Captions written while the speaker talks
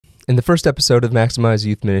In the first episode of Maximize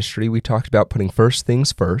Youth Ministry, we talked about putting first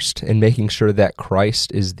things first and making sure that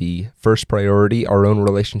Christ is the first priority. Our own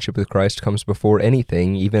relationship with Christ comes before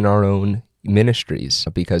anything, even our own ministries,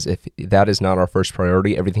 because if that is not our first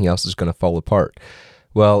priority, everything else is going to fall apart.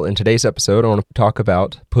 Well, in today's episode, I want to talk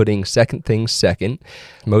about putting second things second.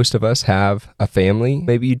 Most of us have a family.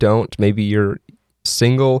 Maybe you don't. Maybe you're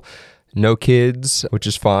single, no kids, which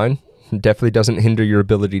is fine. Definitely doesn't hinder your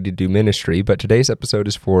ability to do ministry, but today's episode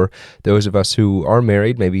is for those of us who are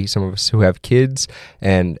married, maybe some of us who have kids,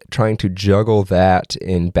 and trying to juggle that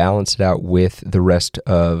and balance it out with the rest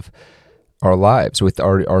of our lives, with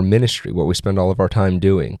our ministry, what we spend all of our time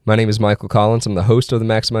doing. My name is Michael Collins. I'm the host of the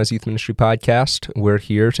Maximize Youth Ministry podcast. We're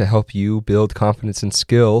here to help you build confidence and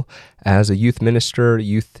skill as a youth minister,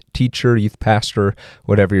 youth teacher, youth pastor,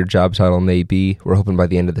 whatever your job title may be. We're hoping by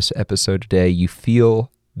the end of this episode today, you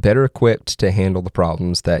feel better equipped to handle the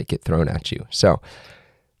problems that get thrown at you. So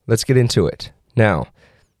let's get into it. Now,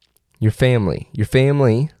 your family. Your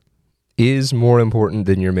family is more important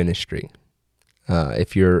than your ministry.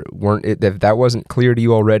 If that wasn't clear to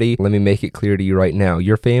you already, let me make it clear to you right now.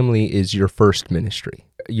 Your family is your first ministry.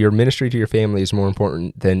 Your ministry to your family is more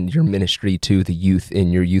important than your ministry to the youth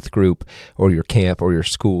in your youth group or your camp or your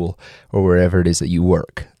school or wherever it is that you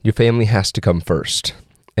work. Your family has to come first.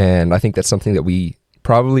 And I think that's something that we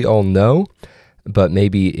probably all know, but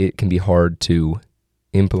maybe it can be hard to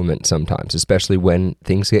implement sometimes, especially when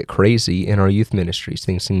things get crazy in our youth ministries.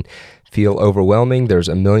 Things can feel overwhelming. There's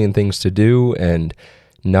a million things to do and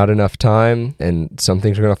not enough time, and some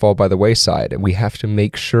things are going to fall by the wayside. And we have to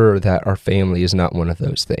make sure that our family is not one of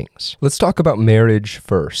those things. Let's talk about marriage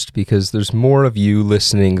first, because there's more of you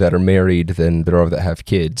listening that are married than there are that have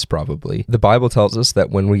kids, probably. The Bible tells us that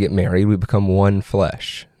when we get married, we become one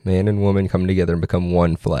flesh. Man and woman come together and become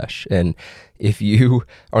one flesh. And if you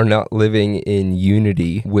are not living in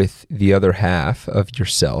unity with the other half of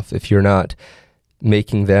yourself, if you're not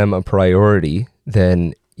making them a priority,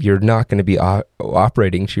 then you're not going to be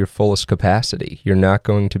operating to your fullest capacity. You're not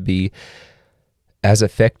going to be as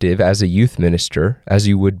effective as a youth minister as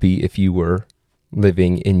you would be if you were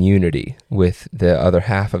living in unity with the other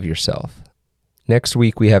half of yourself. Next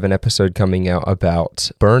week, we have an episode coming out about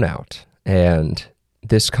burnout, and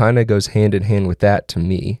this kind of goes hand in hand with that to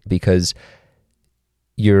me, because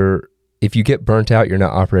if you get burnt out, you're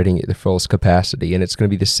not operating at the fullest capacity, and it's going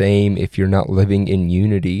to be the same if you're not living in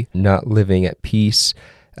unity, not living at peace,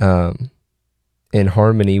 in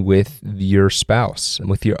harmony with your spouse,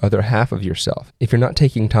 with your other half of yourself. If you're not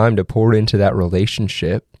taking time to pour into that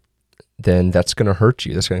relationship, then that's going to hurt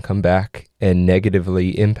you. That's going to come back and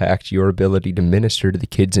negatively impact your ability to minister to the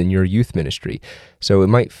kids in your youth ministry. So it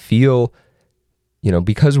might feel,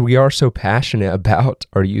 because we are so passionate about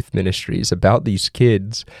our youth ministries, about these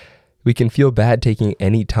kids, we can feel bad taking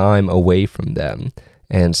any time away from them.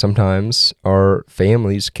 And sometimes our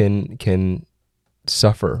families can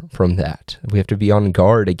suffer from that. We have to be on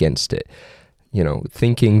guard against it,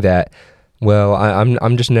 thinking that, well,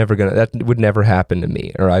 I'm just never that would never happen to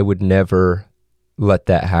me, or I would never let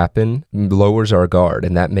that happen, lowers our guard,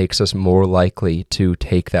 and that makes us more likely to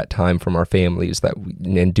take that time from our families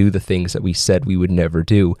and do the things that we said we would never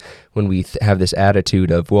do. When we have this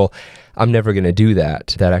attitude of, well, I'm never going to do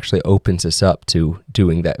that, that actually opens us up to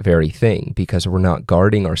doing that very thing, because we're not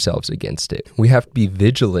guarding ourselves against it. We have to be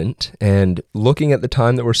vigilant and looking at the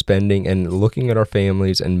time that we're spending and looking at our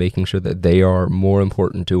families and making sure that they are more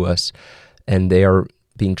important to us and they are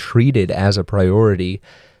being treated as a priority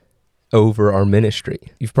over our ministry.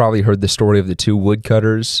 You've probably heard the story of the two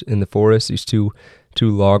woodcutters in the forest. These two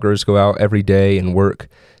loggers go out every day and work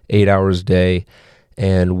 8 hours a day,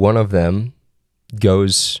 and one of them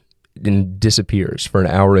goes and disappears for an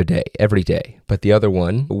hour a day, every day, but the other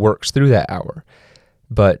one works through that hour.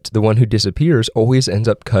 But the one who disappears always ends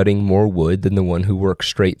up cutting more wood than the one who works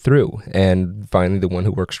straight through. And finally, the one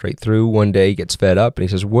who works straight through one day gets fed up and he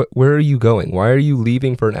says, where are you going? Why are you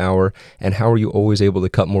leaving for an hour? And how are you always able to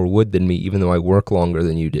cut more wood than me, even though I work longer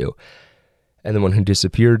than you do? And the one who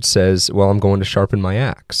disappeared says, well, I'm going to sharpen my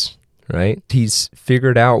axe, right? He's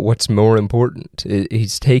figured out what's more important.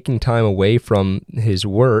 He's taking time away from his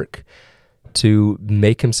work to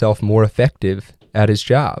make himself more effective at his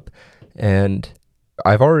job. And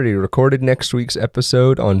I've already recorded next week's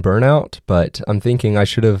episode on burnout, but I'm thinking I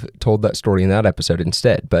should have told that story in that episode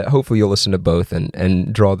instead. But hopefully you'll listen to both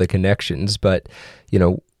and draw the connections. But,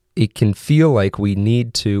 it can feel like we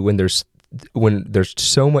need to, when there's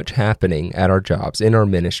so much happening at our jobs, in our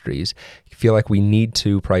ministries, feel like we need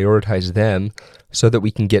to prioritize them so that we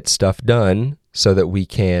can get stuff done, so that we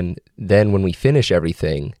can then, when we finish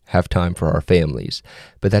everything, have time for our families.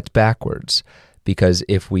 But that's backwards. because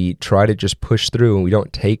if we try to just push through and we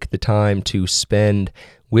don't take the time to spend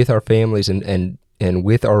with our families and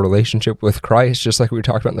with our relationship with Christ, just like we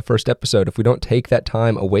talked about in the first episode, if we don't take that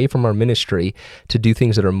time away from our ministry to do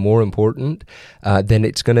things that are more important, then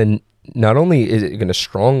it's going to, not only is it going to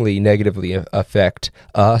strongly negatively affect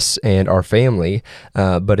us and our family,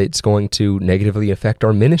 but it's going to negatively affect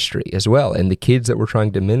our ministry as well. And the kids that we're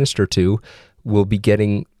trying to minister to will be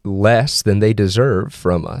getting less than they deserve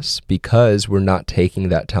from us because we're not taking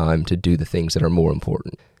that time to do the things that are more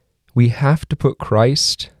important. We have to put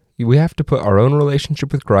our own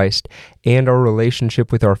relationship with Christ and our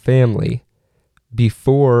relationship with our family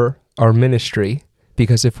before our ministry,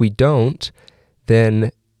 because if we don't,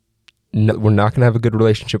 then we're not going to have a good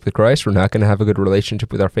relationship with Christ, we're not going to have a good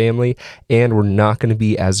relationship with our family, and we're not going to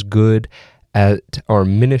be as good at our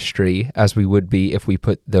ministry as we would be if we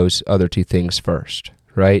put those other two things first,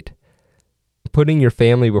 right? Putting your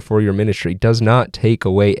family before your ministry does not take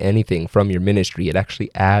away anything from your ministry. It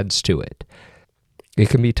actually adds to it. It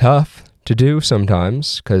can be tough to do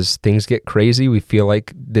sometimes because things get crazy. We feel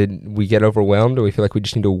like we get overwhelmed, or we feel like we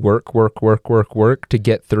just need to work to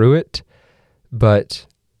get through it. But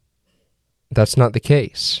that's not the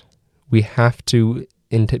case. We have to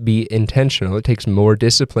be intentional. It takes more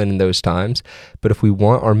discipline in those times. But if we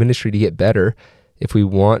want our ministry to get better, if we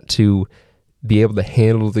want to be able to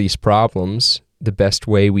handle these problems the best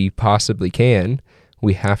way we possibly can,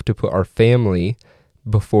 we have to put our family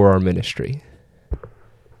before our ministry.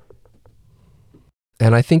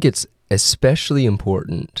 And I think it's especially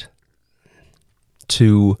important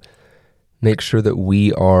to make sure that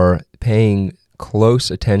we are paying close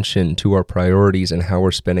attention to our priorities and how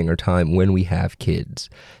we're spending our time when we have kids.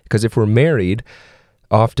 Because if we're married,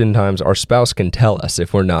 oftentimes our spouse can tell us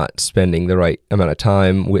if we're not spending the right amount of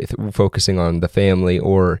time with focusing on the family,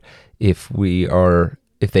 or if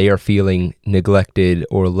they are feeling neglected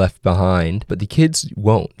or left behind. But the kids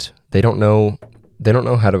won't. They don't know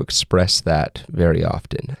how to express that very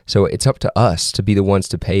often. So it's up to us to be the ones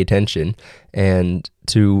to pay attention and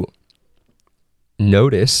to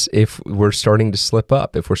notice if we're starting to slip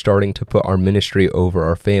up, if we're starting to put our ministry over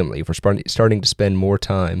our family, if we're starting to spend more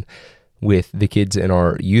time with the kids in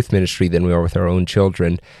our youth ministry than we are with our own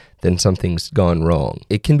children, then something's gone wrong.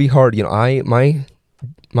 It can be hard.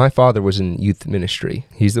 My father was in youth ministry.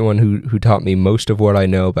 He's the one who taught me most of what I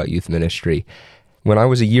know about youth ministry. When I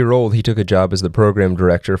was a year old, he took a job as the program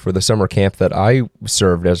director for the summer camp that I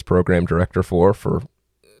served as program director for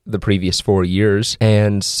the previous 4 years.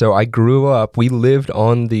 And so I grew up, we lived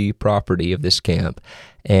on the property of this camp.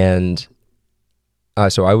 And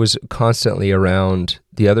so I was constantly around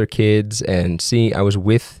the other kids and I was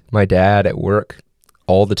with my dad at work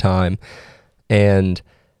all the time. And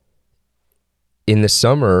in the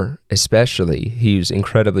summer, especially, he was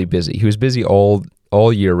incredibly busy. He was busy all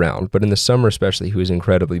year round, but in the summer especially, he was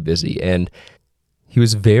incredibly busy. And he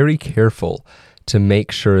was very careful to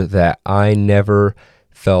make sure that I never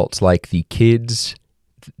felt like the kids,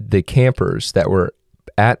 the campers that were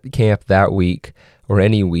at camp that week or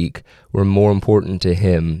any week, were more important to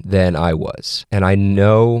him than I was. And I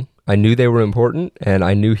knew they were important, and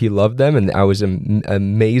I knew he loved them, and I was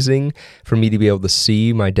amazing for me to be able to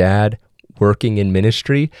see my dad working in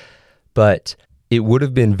ministry. But it would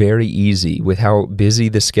have been very easy, with how busy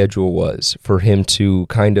the schedule was, for him to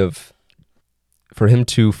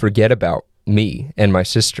forget about me and my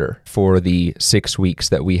sister for the 6 weeks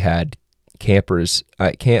that we had campers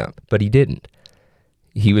at camp. But he didn't.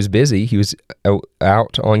 He was busy. He was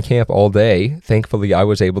out on camp all day. Thankfully, I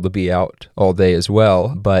was able to be out all day as well,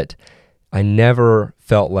 but I never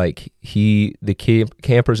felt like the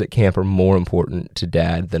campers at camp are more important to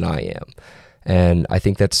Dad than I am. And I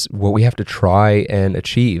think that's what we have to try and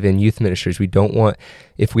achieve in youth ministries.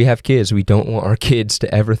 If we have kids, we don't want our kids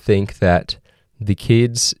to ever think that the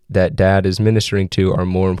kids that Dad is ministering to are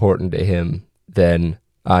more important to him than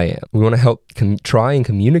I am. We want to help try and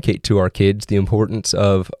communicate to our kids the importance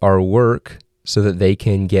of our work so that they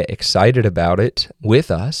can get excited about it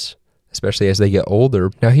with us, especially as they get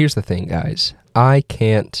older. Now, here's the thing, guys. I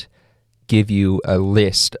can't give you a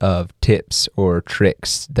list of tips or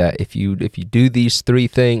tricks that if you do these 3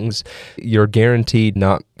 things, you're guaranteed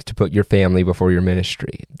not to put your family before your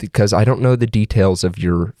ministry, because I don't know the details of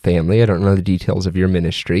your family. I don't know the details of your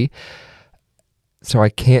ministry. So I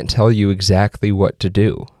can't tell you exactly what to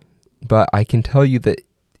do, but I can tell you that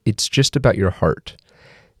it's just about your heart.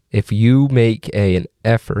 If you make an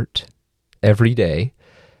effort every day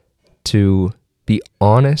to be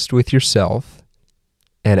honest with yourself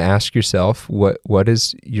and ask yourself what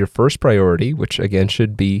is your first priority, which again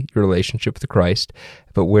should be your relationship with Christ,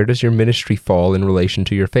 but where does your ministry fall in relation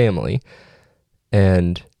to your family?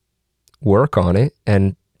 and work on it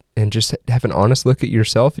and just have an honest look at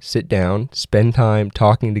yourself. Sit down, spend time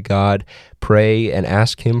talking to God, pray and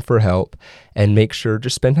ask Him for help, and make sure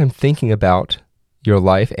just spend time thinking about your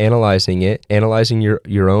life, analyzing it, analyzing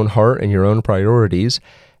your own heart and your own priorities,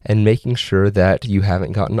 and making sure that you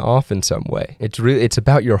haven't gotten off in some way. It's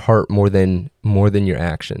about your heart more than your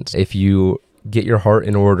actions. If you get your heart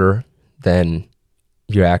in order, then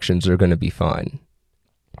your actions are going to be fine.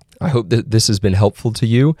 I hope that this has been helpful to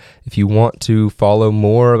you. If you want to follow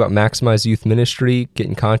more about Maximize Youth Ministry, get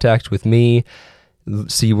in contact with me,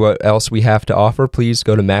 see what else we have to offer, please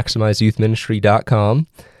go to MaximizeYouthMinistry.com,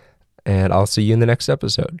 and I'll see you in the next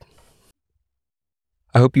episode.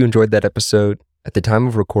 I hope you enjoyed that episode. At the time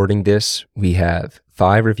of recording this, we have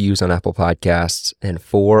 5 reviews on Apple Podcasts and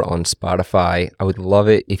 4 on Spotify. I would love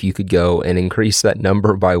it if you could go and increase that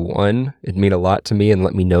number by 1. It'd mean a lot to me and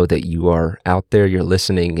let me know that you are out there, you're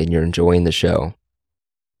listening, and you're enjoying the show.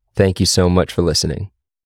 Thank you so much for listening.